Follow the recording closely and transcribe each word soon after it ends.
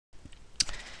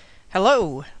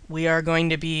Hello, we are going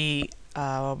to be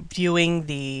viewing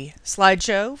the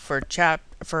slideshow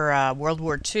for World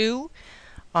War II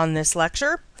on this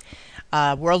lecture.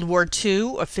 World War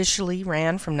II officially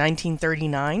ran from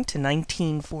 1939 to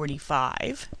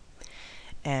 1945,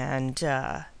 and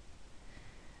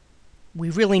we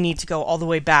really need to go all the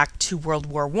way back to World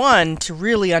War I to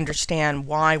really understand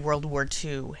why World War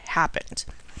II happened.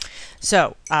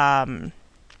 So,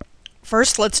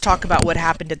 first, let's talk about what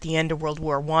happened at the end of World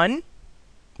War I.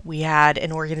 We had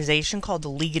an organization called the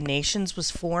League of Nations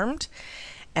was formed,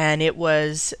 and it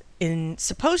was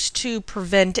supposed to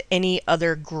prevent any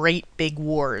other great big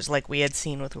wars like we had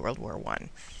seen with World War I.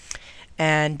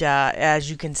 And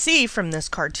as you can see from this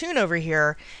cartoon over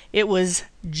here, it was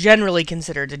generally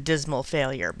considered a dismal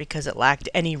failure because it lacked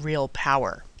any real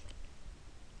power.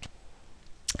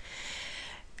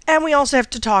 And we also have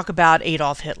to talk about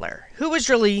Adolf Hitler, who was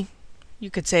really,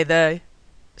 you could say, the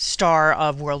star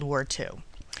of World War II.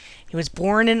 He was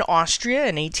born in Austria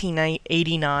in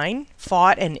 1889,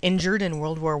 fought and injured in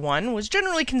World War I, was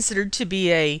generally considered to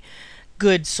be a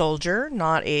good soldier,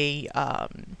 not a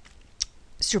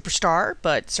superstar,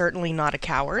 but certainly not a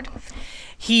coward.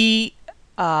 He,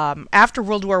 after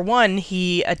World War I,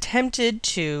 he attempted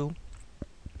to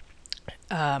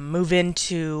move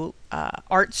into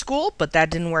art school, but that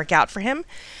didn't work out for him.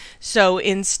 So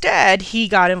instead, he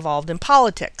got involved in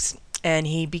politics, and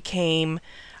he became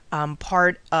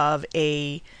part of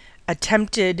a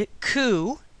attempted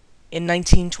coup in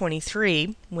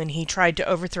 1923 when he tried to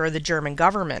overthrow the German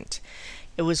government.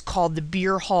 It was called the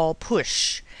Beer Hall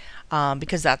Putsch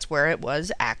because that's where it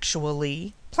was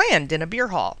actually planned, in a beer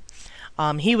hall.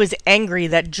 He was angry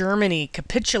that Germany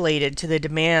capitulated to the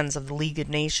demands of the League of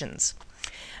Nations.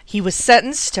 He was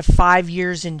sentenced to 5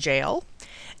 years in jail,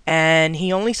 and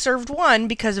he only served one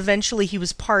because eventually he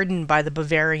was pardoned by the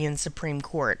Bavarian Supreme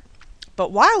Court.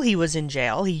 But while he was in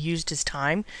jail, he used his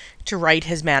time to write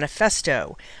his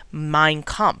manifesto, Mein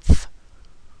Kampf.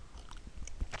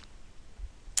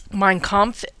 Mein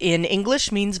Kampf in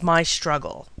English means my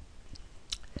struggle.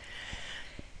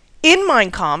 In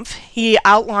Mein Kampf, he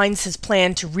outlines his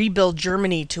plan to rebuild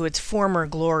Germany to its former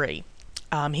glory.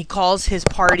 He calls his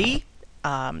party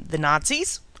the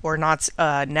Nazis, or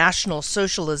National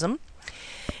Socialism.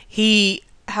 He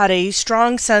had a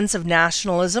strong sense of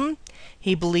nationalism.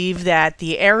 He believed that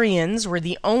the Aryans were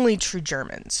the only true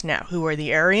Germans. Now, who are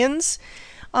the Aryans?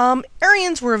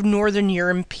 Aryans were of Northern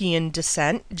European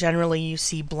descent. Generally, you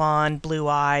see blonde,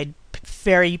 blue-eyed,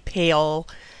 very pale,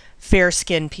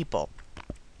 fair-skinned people.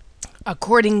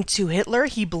 According to Hitler,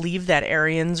 he believed that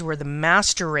Aryans were the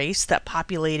master race that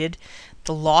populated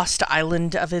the lost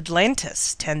island of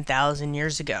Atlantis 10,000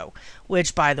 years ago,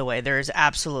 which, by the way, there is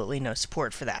absolutely no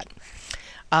support for that.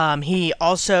 He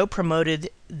also promoted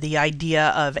the idea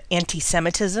of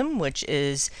anti-Semitism, which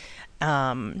is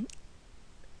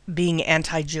being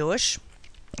anti-Jewish.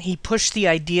 He pushed the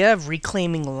idea of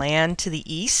reclaiming land to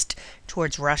the east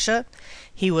towards Russia.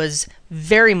 He was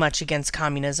very much against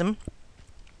communism.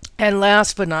 And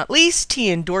last but not least,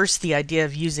 he endorsed the idea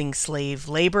of using slave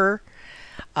labor,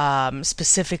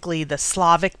 specifically the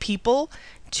Slavic people,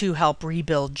 to help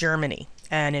rebuild Germany.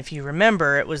 And if you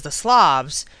remember, it was the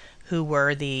Slavs who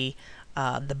were the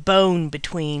bone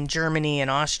between Germany and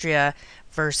Austria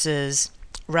versus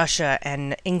Russia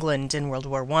and England in World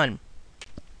War I.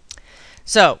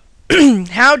 So,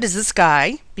 how does this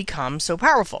guy become so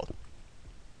powerful?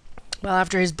 Well,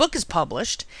 after his book is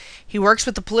published, he works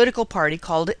with a political party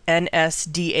called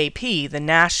NSDAP, the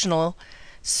National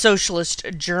Socialist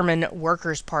German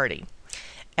Workers' Party.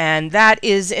 And that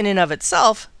is, in and of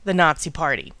itself, the Nazi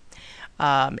Party.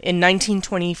 In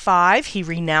 1925, he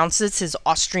renounces his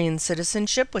Austrian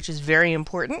citizenship, which is very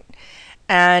important.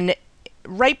 And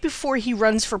right before he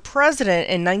runs for president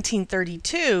in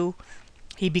 1932,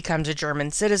 he becomes a German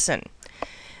citizen.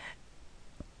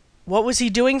 What was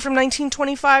he doing from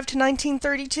 1925 to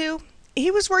 1932? He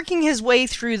was working his way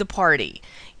through the party.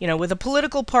 You know, with a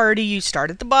political party, you start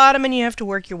at the bottom and you have to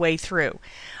work your way through.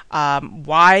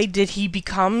 Why did he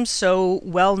become so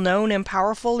well known and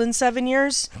powerful in 7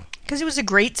 years? Because he was a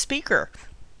great speaker.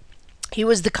 He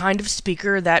was the kind of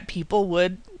speaker that people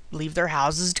would leave their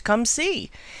houses to come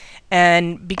see.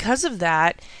 And because of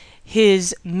that,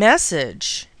 his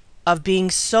message of being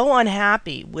so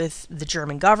unhappy with the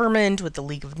German government, with the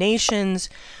League of Nations,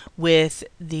 with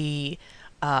the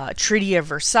Treaty of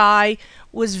Versailles,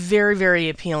 was very, very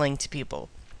appealing to people.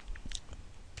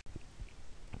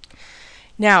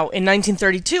 Now, in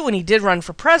 1932, when he did run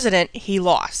for president, he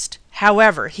lost.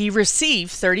 However, he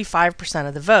received 35%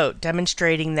 of the vote,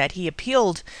 demonstrating that he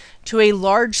appealed to a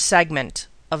large segment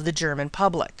of the German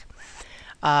public.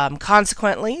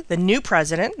 Consequently, the new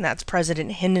president, and that's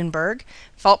President Hindenburg,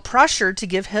 felt pressured to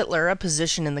give Hitler a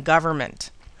position in the government.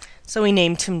 So he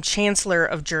named him Chancellor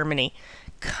of Germany,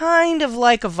 kind of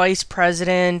like a vice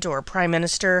president or prime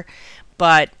minister,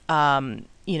 but,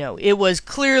 you know, it was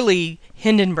clearly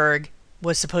Hindenburg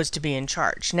was supposed to be in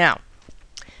charge. Now,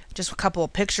 just a couple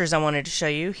of pictures I wanted to show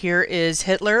you. Here is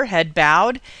Hitler, head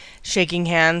bowed, shaking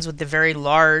hands with the very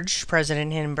large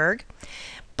President Hindenburg.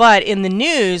 But in the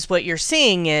news, what you're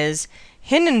seeing is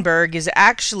Hindenburg is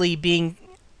actually being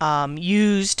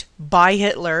used by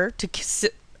Hitler to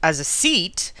sit as a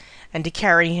seat and to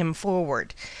carry him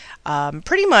forward.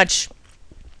 Pretty much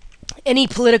any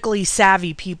politically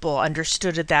savvy people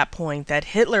understood at that point that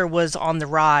Hitler was on the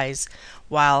rise,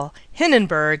 while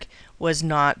Hindenburg was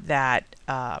not that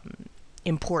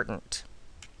important.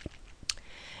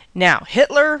 Now,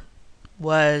 Hitler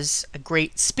was a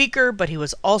great speaker, but he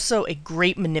was also a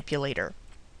great manipulator.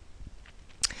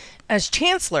 As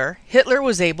Chancellor, Hitler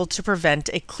was able to prevent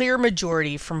a clear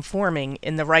majority from forming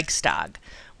in the Reichstag,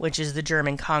 which is the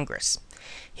German Congress.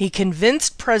 He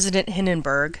convinced President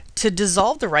Hindenburg to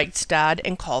dissolve the Reichstag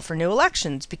and call for new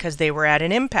elections because they were at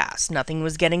an impasse. Nothing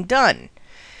was getting done.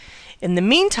 In the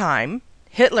meantime,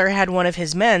 Hitler had one of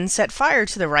his men set fire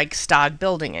to the Reichstag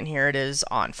building, and here it is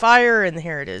on fire, and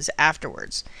here it is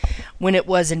afterwards. When it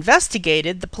was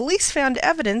investigated, the police found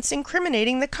evidence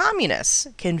incriminating the communists,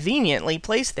 conveniently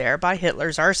placed there by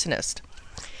Hitler's arsonist.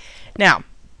 Now,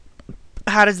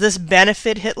 how does this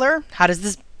benefit Hitler? How does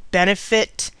this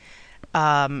benefit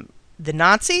the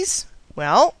Nazis?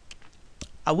 Well,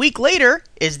 a week later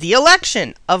is the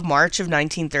election of March of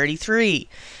 1933.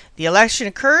 The election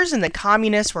occurs and the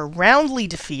communists were roundly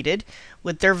defeated,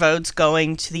 with their votes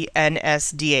going to the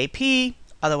NSDAP,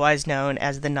 otherwise known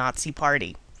as the Nazi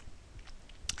Party.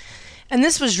 And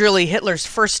this was really Hitler's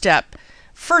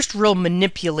first real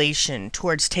manipulation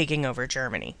towards taking over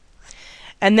Germany.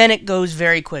 And then it goes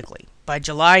very quickly. By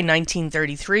July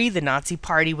 1933, the Nazi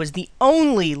Party was the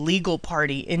only legal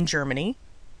party in Germany.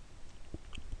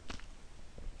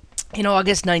 In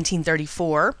August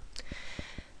 1934,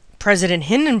 President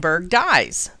Hindenburg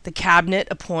dies. The cabinet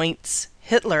appoints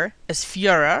Hitler as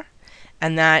Führer,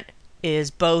 and that is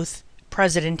both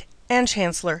president and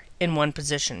chancellor in one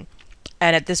position.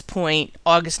 And at this point,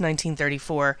 August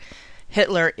 1934,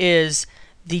 Hitler is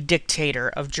the dictator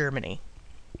of Germany.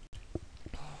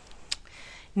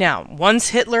 Now, once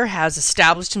Hitler has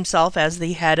established himself as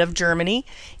the head of Germany,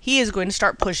 he is going to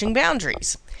start pushing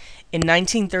boundaries. In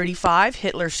 1935,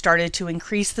 Hitler started to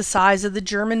increase the size of the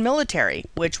German military,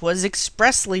 which was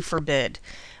expressly forbid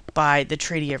by the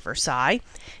Treaty of Versailles.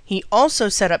 He also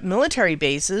set up military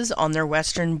bases on their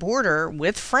western border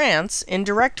with France in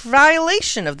direct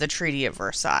violation of the Treaty of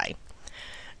Versailles.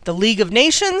 The League of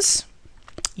Nations,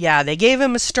 yeah, they gave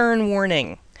him a stern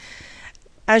warning.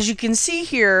 As you can see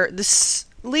here, this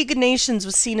League of Nations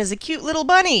was seen as a cute little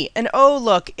bunny, and oh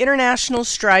look, international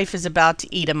strife is about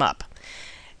to eat him up.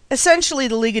 Essentially,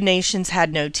 the League of Nations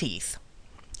had no teeth,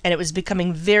 and it was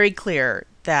becoming very clear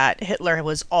that Hitler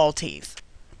was all teeth.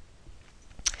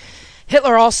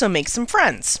 Hitler also makes some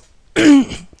friends.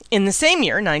 In the same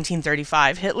year,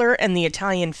 1935, Hitler and the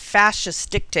Italian fascist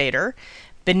dictator,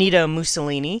 Benito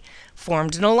Mussolini,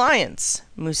 formed an alliance.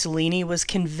 Mussolini was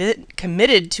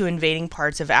committed to invading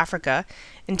parts of Africa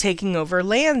and taking over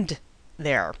land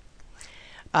there.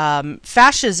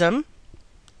 Fascism,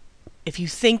 if you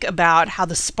think about how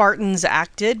the Spartans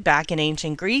acted back in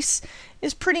ancient Greece,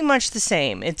 is pretty much the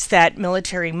same. It's that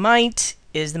military might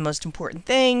is the most important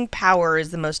thing, power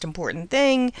is the most important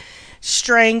thing,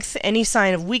 strength, any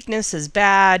sign of weakness is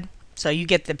bad, so you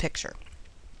get the picture.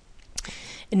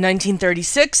 In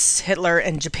 1936, Hitler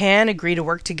and Japan agree to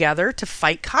work together to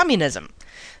fight communism.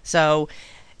 So,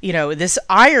 you know, this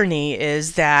irony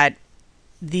is that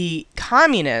the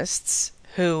communists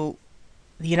who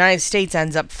the United States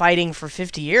ends up fighting for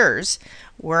 50 years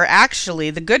were actually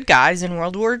the good guys in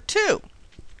World War II.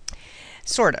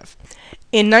 Sort of.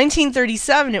 In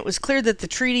 1937, it was clear that the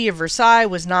Treaty of Versailles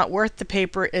was not worth the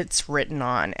paper it's written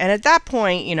on. And at that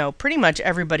point, you know, pretty much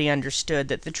everybody understood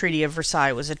that the Treaty of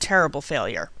Versailles was a terrible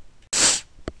failure.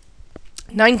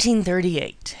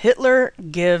 1938, Hitler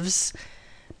gives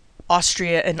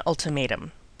Austria an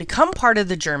ultimatum. Become part of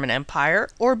the German Empire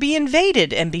or be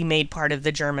invaded and be made part of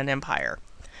the German Empire.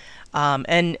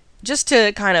 And just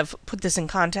to kind of put this in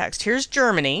context, here's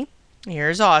Germany,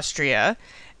 here's Austria,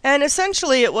 and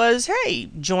essentially it was, hey,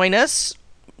 join us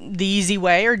the easy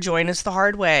way or join us the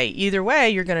hard way. Either way,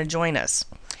 you're going to join us.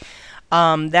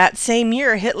 That same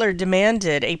year, Hitler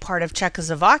demanded a part of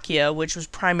Czechoslovakia, which was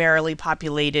primarily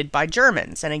populated by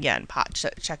Germans. And again,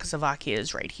 Czechoslovakia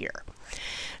is right here.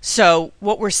 So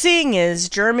what we're seeing is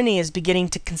Germany is beginning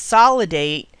to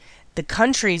consolidate the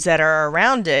countries that are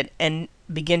around it and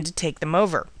begin to take them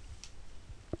over.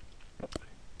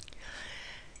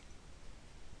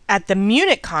 At the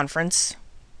Munich conference,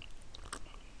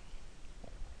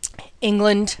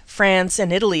 England, France,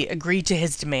 and Italy agreed to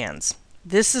his demands.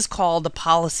 This is called the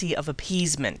policy of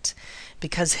appeasement,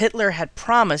 because Hitler had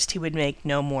promised he would make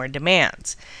no more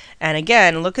demands. And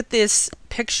again, look at this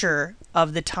picture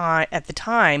of the time. At the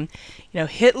time,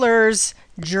 Hitler's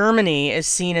Germany is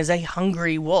seen as a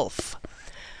hungry wolf.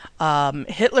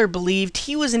 Hitler believed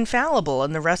he was infallible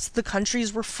and the rest of the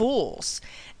countries were fools.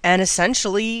 And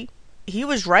essentially, he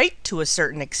was right to a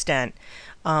certain extent.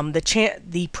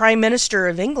 The Prime Minister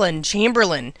of England,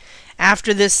 Chamberlain,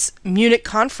 after this Munich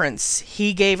conference,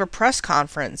 he gave a press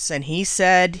conference and he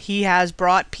said he has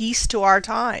brought peace to our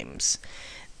times.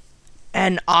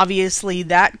 And obviously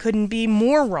that couldn't be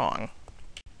more wrong.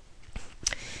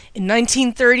 In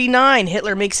 1939,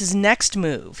 Hitler makes his next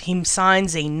move. He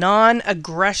signs a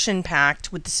non-aggression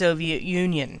pact with the Soviet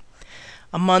Union.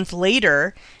 A month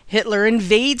later, Hitler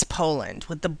invades Poland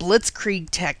with the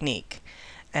Blitzkrieg technique.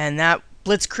 And that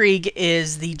Blitzkrieg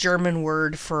is the German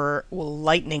word for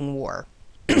lightning war.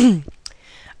 The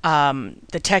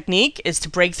technique is to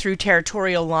break through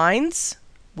territorial lines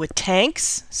with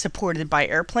tanks supported by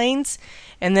airplanes,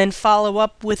 and then follow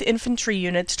up with infantry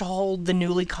units to hold the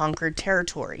newly conquered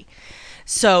territory.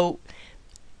 So,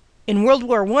 in World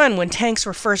War I, when tanks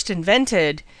were first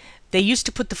invented, they used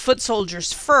to put the foot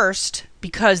soldiers first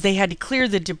because they had to clear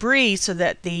the debris so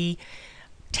that the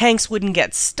tanks wouldn't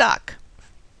get stuck.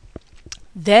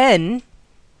 Then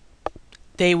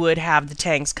they would have the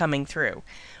tanks coming through.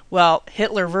 Well,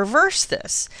 Hitler reversed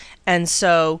this. And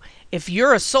so if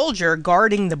you're a soldier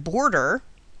guarding the border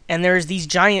and there's these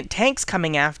giant tanks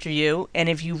coming after you, and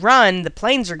if you run, the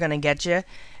planes are going to get you,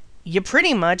 you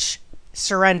pretty much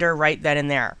surrender right then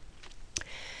and there.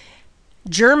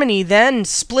 Germany then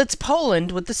splits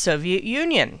Poland with the Soviet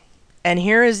Union. And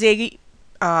here is a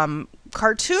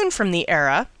cartoon from the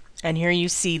era. And here you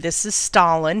see this is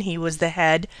Stalin. He was the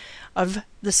head of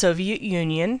the Soviet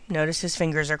Union. Notice his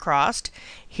fingers are crossed.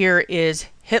 Here is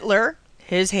Hitler.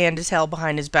 His hand is held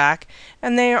behind his back.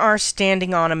 And they are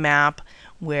standing on a map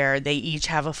where they each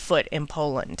have a foot in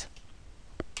Poland.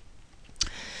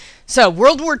 So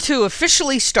World War II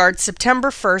officially starts September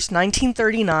 1st,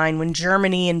 1939, when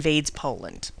Germany invades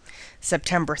Poland.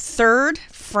 September 3rd,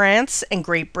 France and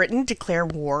Great Britain declare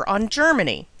war on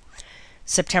Germany.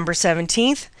 September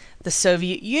 17th, the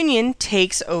Soviet Union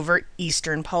takes over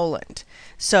eastern Poland.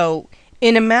 So,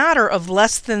 in a matter of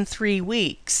less than 3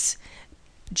 weeks,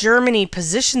 Germany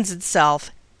positions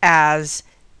itself as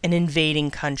an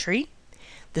invading country.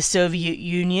 The Soviet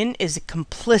Union is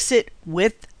complicit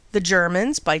with the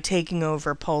Germans by taking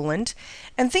over Poland,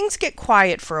 and things get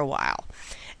quiet for a while.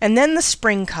 And then the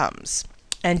spring comes,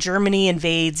 and Germany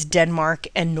invades Denmark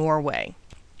and Norway.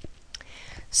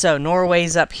 So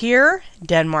Norway's up here,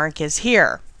 Denmark is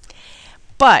here.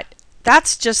 But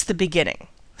that's just the beginning.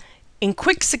 In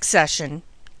quick succession,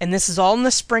 and this is all in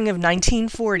the spring of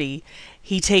 1940,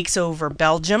 he takes over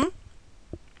Belgium,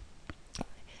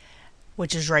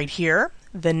 which is right here,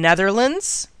 the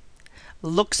Netherlands,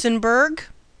 Luxembourg,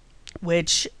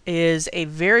 which is a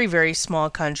very, very small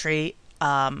country,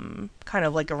 kind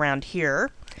of like around here,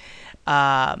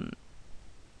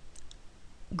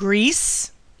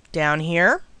 Greece, down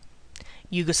here,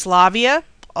 Yugoslavia,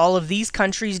 all of these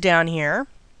countries down here,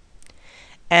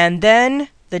 and then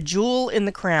the jewel in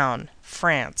the crown,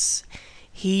 France.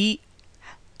 He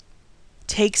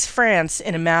takes France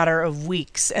in a matter of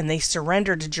weeks, and they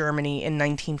surrender to Germany in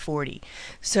 1940.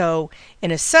 So,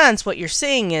 in a sense, what you're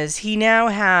seeing is he now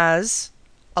has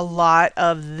a lot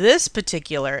of this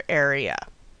particular area.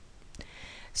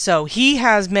 So he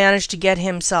has managed to get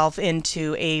himself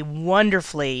into a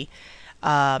wonderfully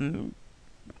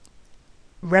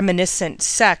reminiscent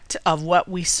sect of what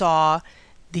we saw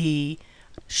the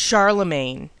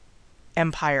Charlemagne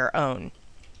Empire own.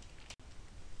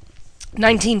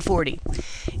 1940.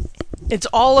 It's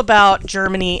all about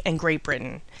Germany and Great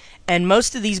Britain, and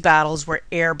most of these battles were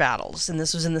air battles, and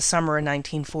this was in the summer of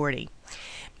 1940.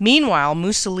 Meanwhile,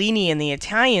 Mussolini and the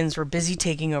Italians were busy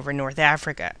taking over North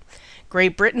Africa.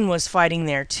 Great Britain was fighting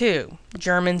there too.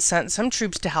 Germans sent some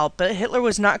troops to help, but Hitler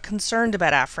was not concerned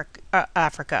about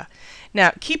Africa.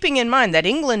 Now, keeping in mind that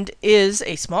England is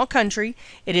a small country,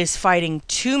 it is fighting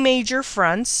two major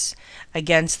fronts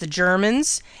against the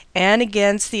Germans and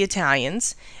against the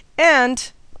Italians,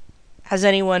 and has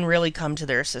anyone really come to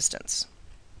their assistance?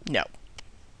 No.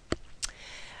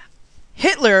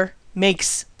 Hitler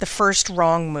makes the first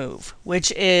wrong move,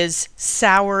 which is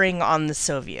souring on the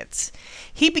Soviets.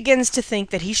 He begins to think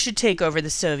that he should take over the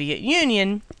Soviet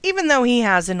Union, even though he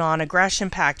has a non-aggression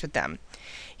pact with them.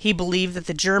 He believed that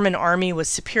the German army was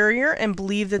superior and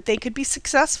believed that they could be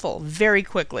successful very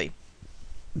quickly.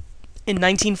 In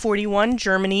 1941,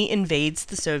 Germany invades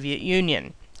the Soviet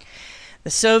Union.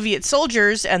 The Soviet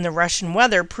soldiers and the Russian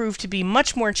weather proved to be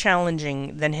much more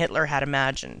challenging than Hitler had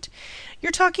imagined.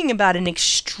 You're talking about an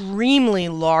extremely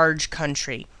large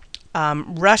country.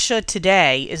 Russia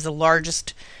today is the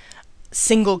largest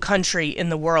single country in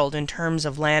the world in terms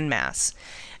of landmass.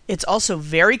 It's also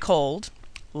very cold,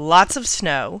 lots of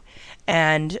snow,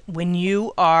 and when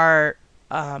you are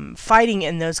fighting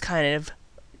in those kind of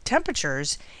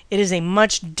temperatures, it is a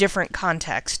much different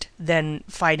context than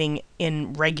fighting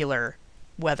in regular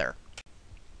weather.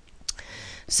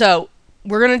 So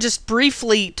we're going to just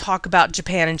briefly talk about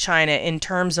Japan and China in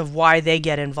terms of why they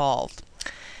get involved.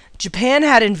 Japan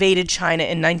had invaded China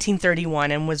in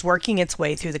 1931 and was working its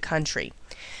way through the country.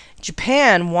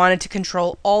 Japan wanted to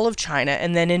control all of China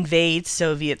and then invade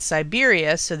Soviet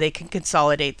Siberia so they could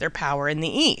consolidate their power in the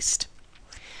east.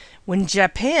 When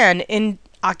Japan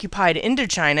occupied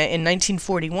Indochina in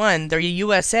 1941, the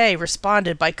USA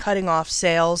responded by cutting off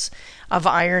sales of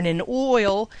iron and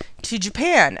oil to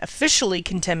Japan, officially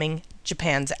condemning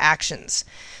Japan's actions.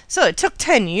 So it took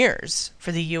 10 years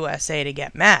for the USA to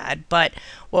get mad, but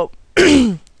what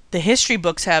the history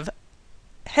books have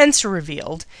hence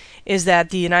revealed is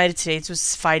that the United States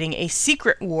was fighting a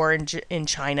secret war in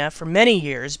China for many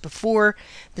years before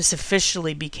this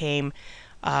officially became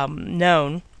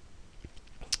known,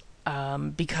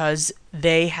 because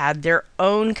they had their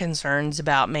own concerns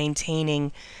about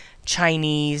maintaining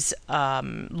Chinese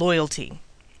loyalty.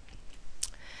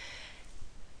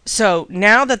 So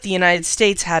now that the United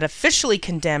States had officially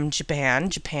condemned Japan,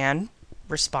 Japan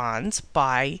responds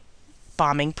by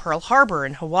bombing Pearl Harbor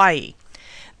in Hawaii.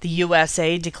 The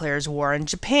USA declares war on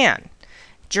Japan.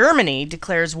 Germany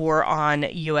declares war on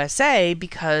USA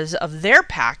because of their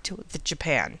pact with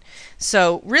Japan.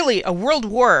 So really, a world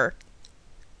war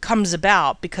comes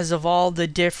about because of all the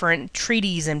different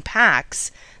treaties and pacts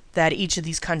that each of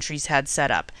these countries had set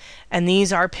up. And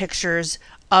these are pictures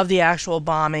of the actual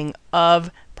bombing of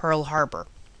Pearl Harbor.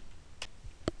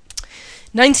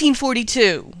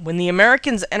 1942, when the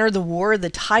Americans enter the war, the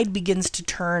tide begins to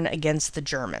turn against the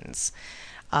Germans.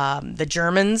 The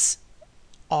Germans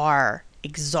are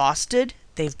exhausted.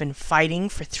 They've been fighting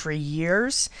for 3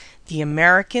 years. The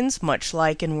Americans, much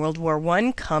like in World War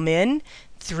I, come in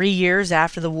 3 years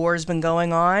after the war has been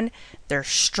going on. They're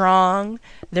strong.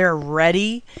 They're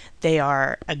ready. They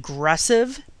are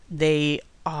aggressive. They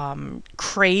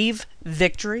crave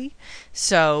victory.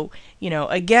 So,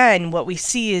 again, what we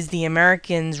see is the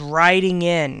Americans riding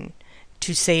in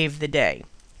to save the day.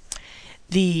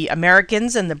 The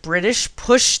Americans and the British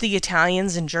push the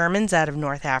Italians and Germans out of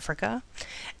North Africa,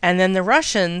 and then the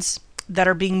Russians that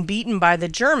are being beaten by the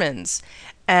Germans,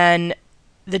 and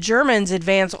the Germans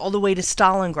advance all the way to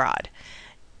Stalingrad.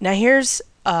 Now here's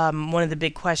one of the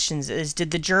big questions is,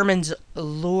 did the Germans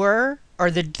lure, or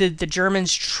did the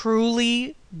Germans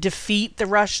truly defeat the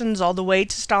Russians all the way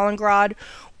to Stalingrad,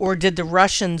 or did the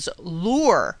Russians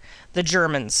lure the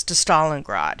Germans to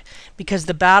Stalingrad? Because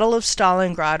the Battle of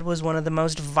Stalingrad was one of the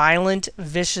most violent,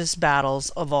 vicious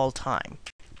battles of all time.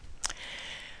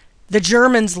 The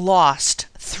Germans lost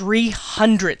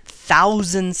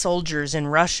 300,000 soldiers in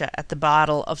Russia at the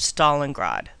Battle of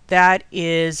Stalingrad. That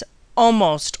is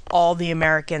almost all the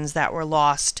Americans that were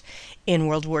lost in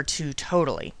World War II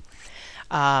totally.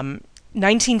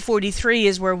 1943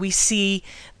 is where we see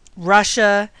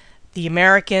Russia, the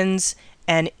Americans,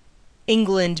 and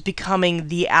England becoming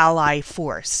the Ally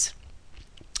force.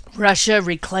 Russia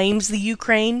reclaims the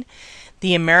Ukraine.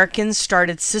 The Americans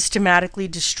started systematically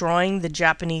destroying the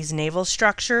Japanese naval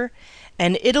structure,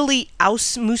 and Italy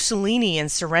ousts Mussolini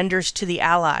and surrenders to the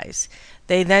Allies.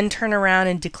 They then turn around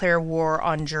and declare war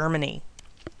on Germany.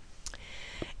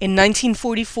 In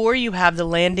 1944, you have the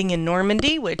landing in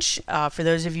Normandy, which, for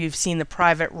those of you who've seen the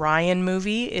Private Ryan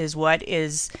movie, is what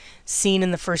is seen in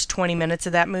the first 20 minutes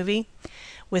of that movie.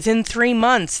 Within 3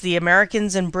 months, the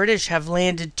Americans and British have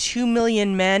landed 2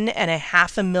 million men and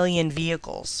 500,000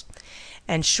 vehicles.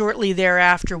 And shortly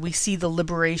thereafter, we see the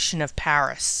liberation of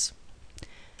Paris.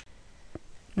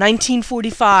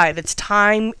 1945, it's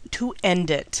time to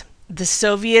end it. The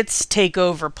Soviets take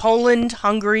over Poland,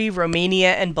 Hungary,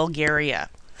 Romania, and Bulgaria.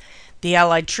 The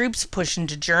Allied troops push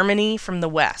into Germany from the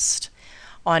west.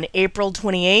 On April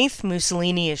 28th,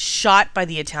 Mussolini is shot by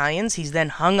the Italians. He's then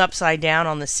hung upside down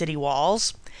on the city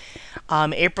walls.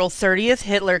 April 30th,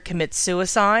 Hitler commits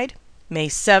suicide. May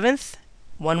 7th,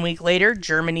 1 week later,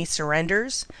 Germany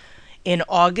surrenders. In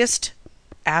August,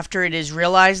 after it is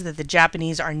realized that the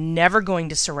Japanese are never going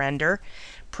to surrender,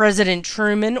 President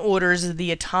Truman orders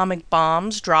the atomic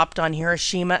bombs dropped on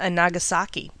Hiroshima and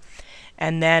Nagasaki.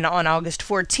 And then on August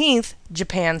 14th,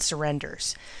 Japan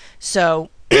surrenders. So,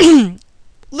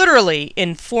 literally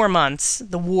in 4 months,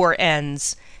 the war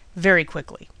ends very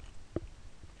quickly.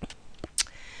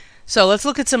 So let's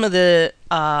look at some of the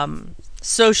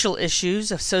social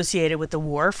issues associated with the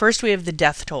war. First, we have the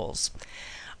death tolls.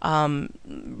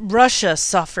 Russia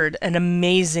suffered an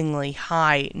amazingly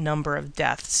high number of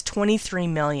deaths, 23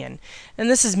 million. And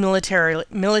this is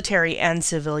military and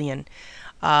civilian.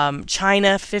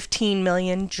 China, 15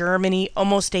 million. Germany,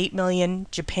 almost 8 million.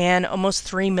 Japan, almost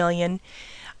 3 million.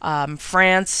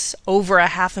 France, over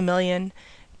 500,000.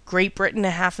 Great Britain,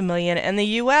 500,000. And the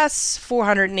U.S.,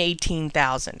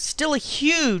 418,000. Still a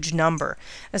huge number,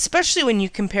 especially when you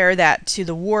compare that to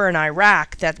the war in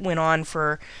Iraq that went on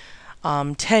for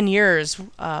 10 years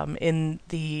in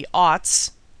the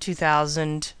aughts,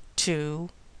 2002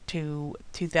 to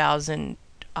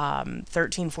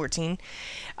 2013, 14.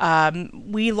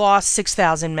 We lost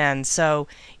 6,000 men. So,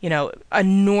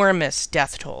 enormous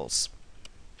death tolls.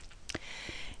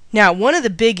 Now, one of the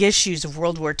big issues of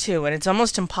World War II, and it's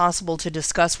almost impossible to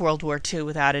discuss World War II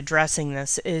without addressing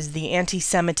this, is the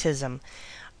anti-Semitism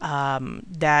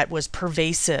that was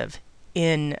pervasive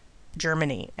in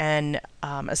Germany. And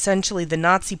essentially the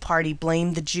Nazi Party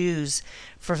blamed the Jews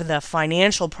for the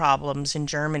financial problems in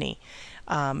Germany.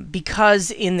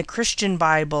 Because in the Christian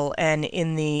Bible and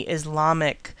in the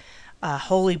Islamic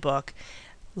Holy Book,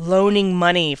 loaning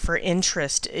money for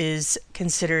interest is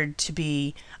considered to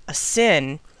be a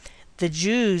sin, the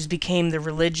Jews became the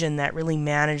religion that really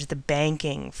managed the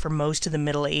banking for most of the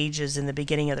Middle Ages and the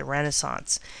beginning of the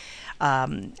Renaissance.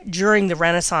 During the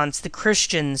Renaissance, the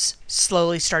Christians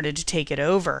slowly started to take it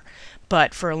over,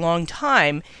 but for a long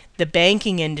time, the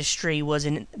banking industry was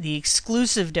in the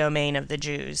exclusive domain of the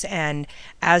Jews, and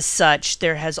as such,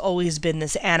 there has always been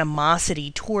this animosity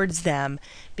towards them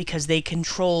because they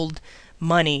controlled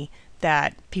money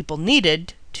that people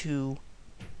needed to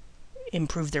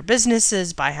improve their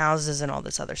businesses, buy houses, and all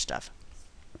this other stuff.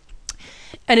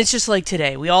 And it's just like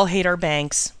today. We all hate our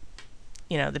banks.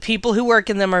 The people who work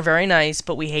in them are very nice,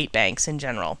 but we hate banks in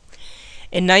general.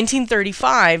 In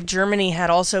 1935, Germany had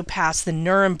also passed the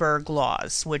Nuremberg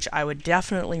Laws, which I would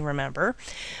definitely remember,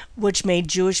 which made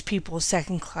Jewish people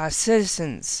second-class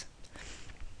citizens.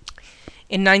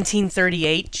 In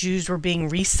 1938, Jews were being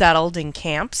resettled in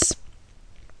camps.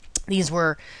 These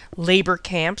were labor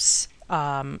camps.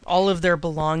 All of their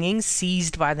belongings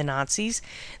seized by the Nazis.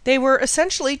 They were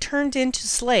essentially turned into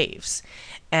slaves.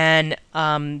 And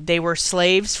they were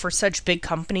slaves for such big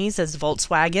companies as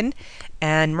Volkswagen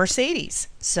and Mercedes.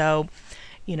 So,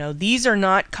 these are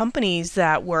not companies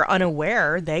that were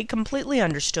unaware. They completely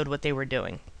understood what they were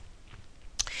doing.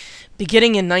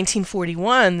 Beginning in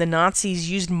 1941, the Nazis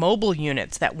used mobile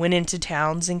units that went into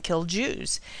towns and killed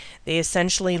Jews. They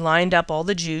essentially lined up all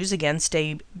the Jews against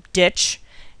a ditch,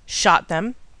 shot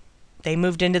them. They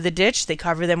moved into the ditch, they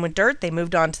covered them with dirt, they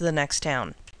moved on to the next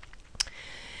town.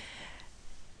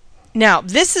 Now,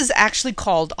 this is actually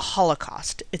called a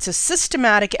Holocaust. It's a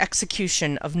systematic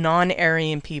execution of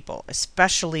non-Aryan people,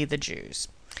 especially the Jews.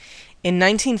 In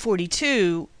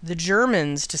 1942, the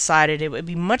Germans decided it would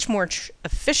be much more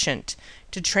efficient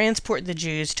to transport the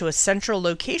Jews to a central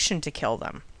location to kill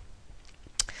them.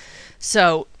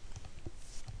 So,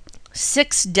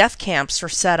 6 death camps were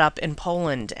set up in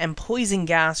Poland, and poison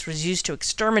gas was used to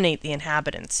exterminate the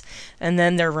inhabitants, and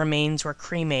then their remains were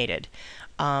cremated.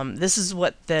 This is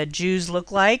what the Jews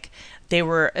look like. They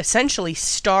were essentially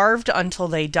starved until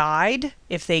they died,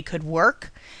 if they could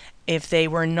work. If they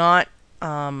were not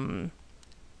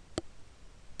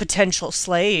potential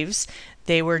slaves,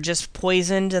 they were just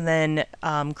poisoned and then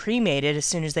cremated as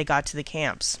soon as they got to the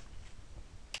camps.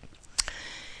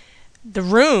 The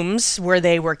rooms where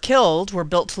they were killed were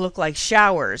built to look like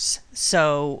showers.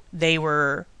 So they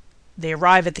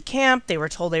arrive at the camp, they were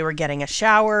told they were getting a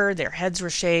shower, their heads were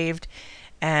shaved,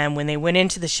 and when they went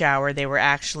into the shower, they were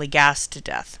actually gassed to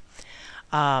death.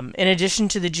 In addition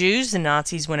to the Jews, the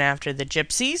Nazis went after the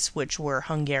Gypsies, which were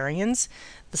Hungarians,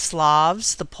 the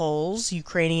Slavs, the Poles,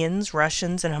 Ukrainians,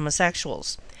 Russians, and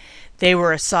homosexuals. They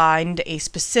were assigned a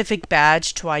specific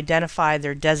badge to identify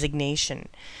their designation.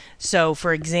 So,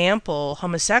 for example,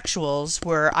 homosexuals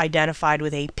were identified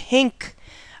with a pink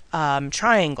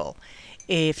triangle.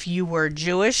 If you were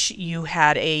Jewish, you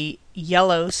had a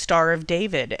yellow Star of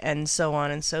David, and so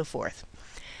on and so forth.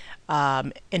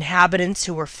 Inhabitants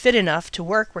who were fit enough to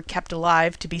work were kept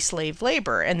alive to be slave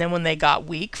labor. And then when they got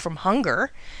weak from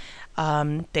hunger,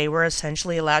 they were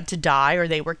essentially allowed to die or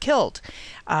they were killed.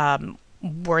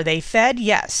 Were they fed?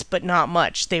 Yes, but not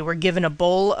much. They were given a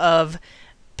bowl of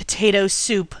potato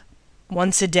soup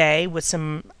once a day with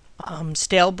some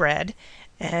stale bread,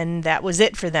 and that was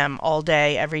it for them all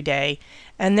day, every day.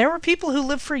 And there were people who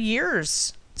lived for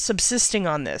years subsisting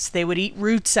on this. They would eat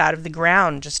roots out of the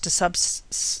ground just to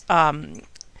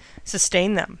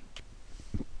sustain them.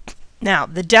 Now,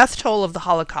 the death toll of the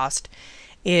Holocaust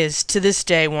is to this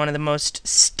day one of the most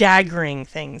staggering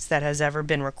things that has ever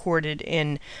been recorded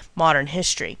in modern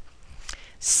history.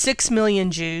 6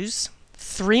 million Jews,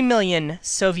 3 million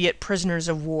Soviet prisoners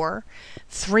of war,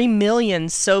 3 million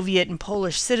Soviet and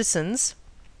Polish citizens,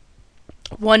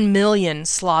 1 million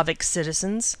Slavic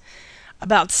citizens,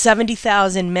 about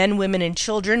 70,000 men, women, and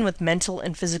children with mental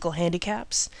and physical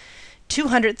handicaps,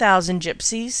 200,000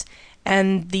 gypsies,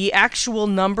 and the actual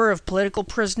number of political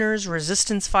prisoners,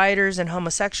 resistance fighters, and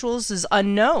homosexuals is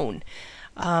unknown.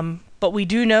 But we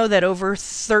do know that over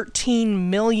 13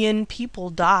 million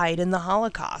people died in the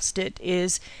Holocaust. It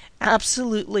is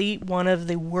absolutely one of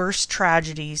the worst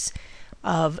tragedies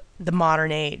of the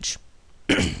modern age.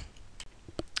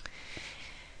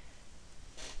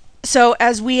 So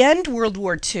as we end World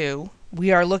War II,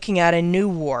 we are looking at a new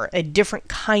war, a different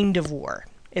kind of war.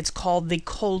 It's called the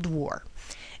Cold War.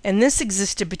 And this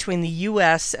existed between the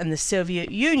U.S. and the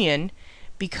Soviet Union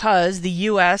because the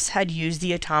U.S. had used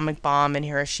the atomic bomb in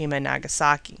Hiroshima and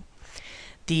Nagasaki.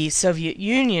 The Soviet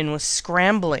Union was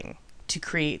scrambling to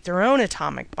create their own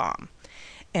atomic bomb.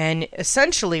 And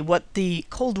essentially what the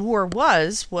Cold War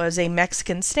was a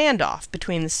Mexican standoff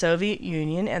between the Soviet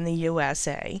Union and the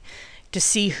USA to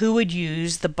see who would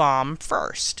use the bomb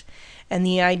first. And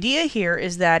the idea here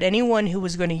is that anyone who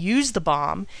was going to use the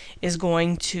bomb is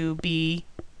going to be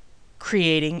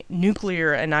creating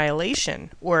nuclear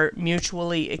annihilation or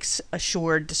mutually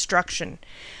assured destruction.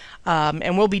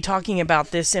 And we'll be talking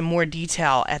about this in more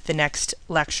detail at the next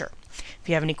lecture. If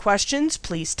you have any questions,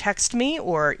 please text me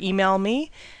or email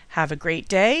me. Have a great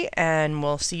day, and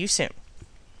we'll see you soon.